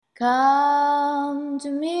Come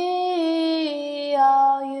to me,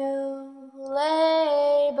 all you who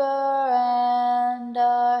labor and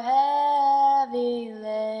are heavy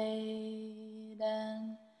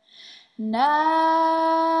laden, and I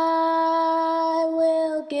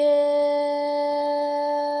will give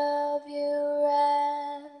you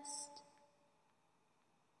rest.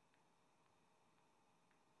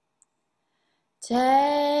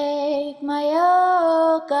 Take my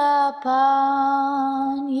yoke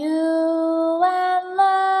upon you and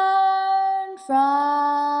learn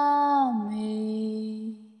from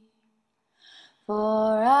me,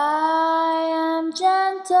 for I am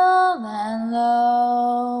gentle and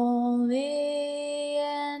lowly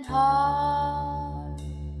in heart,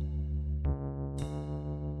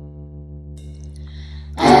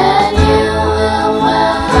 and you will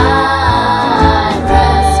find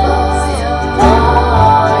rest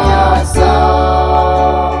for your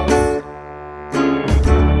souls.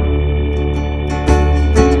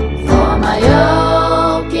 For my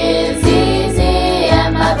yoke is easy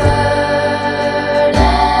and my burden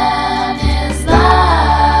is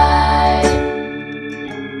light,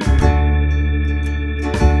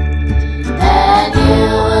 and you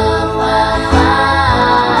will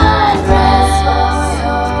find rest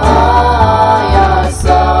for your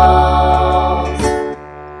souls.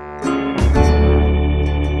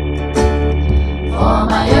 For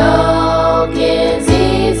my yoke is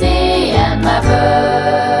easy and my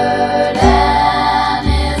burden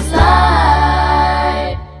is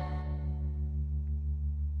light.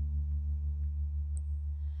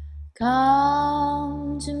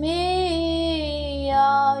 Come to me,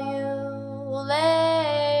 all you who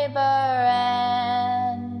labor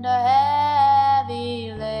and are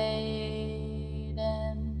heavy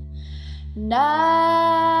laden, and I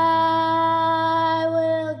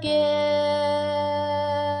will give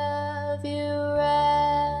you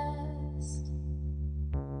rest.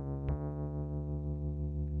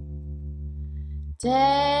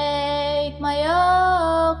 Take my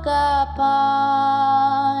yoke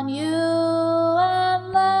upon you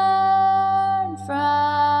and learn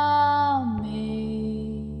from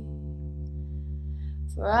me,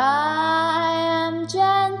 for I am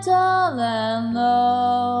gentle and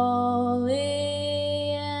lowly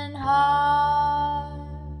in heart,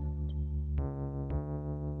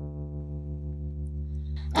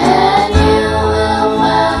 and you will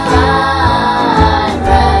find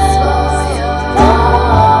rest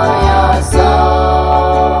for your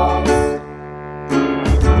souls.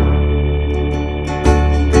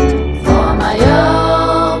 For my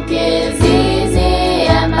yoke is easy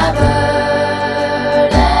and my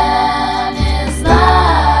burden is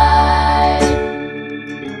light,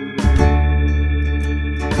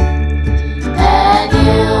 and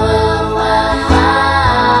you will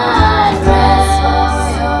find rest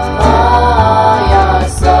for your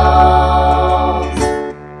souls.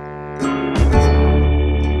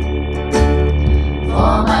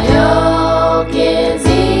 For my yoke is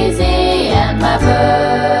easy and my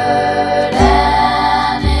burden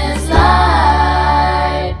is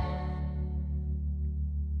light.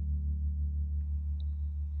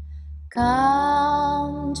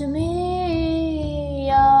 Come to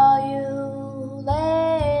me, all you who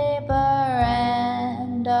labor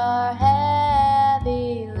and are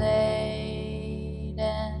heavy laden,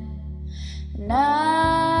 and I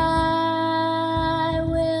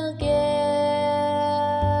will give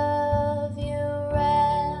you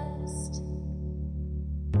rest.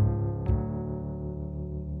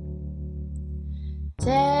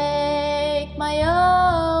 Take my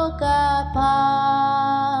yoke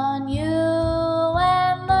upon you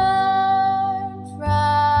and learn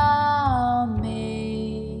from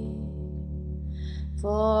me,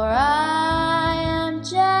 for I am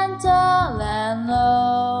gentle and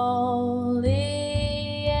lowly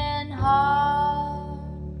in heart,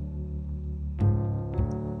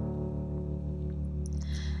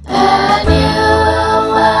 and you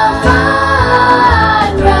will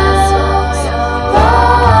find rest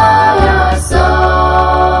for your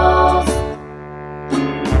souls.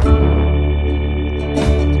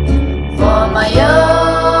 For my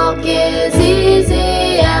yoke is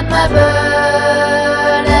easy and my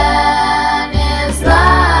burden is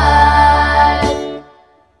light,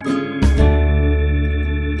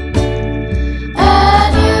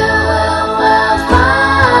 and you will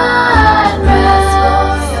find rest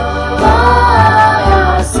for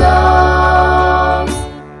your souls.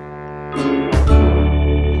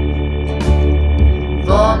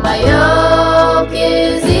 For my yoke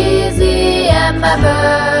is easy and my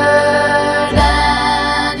burden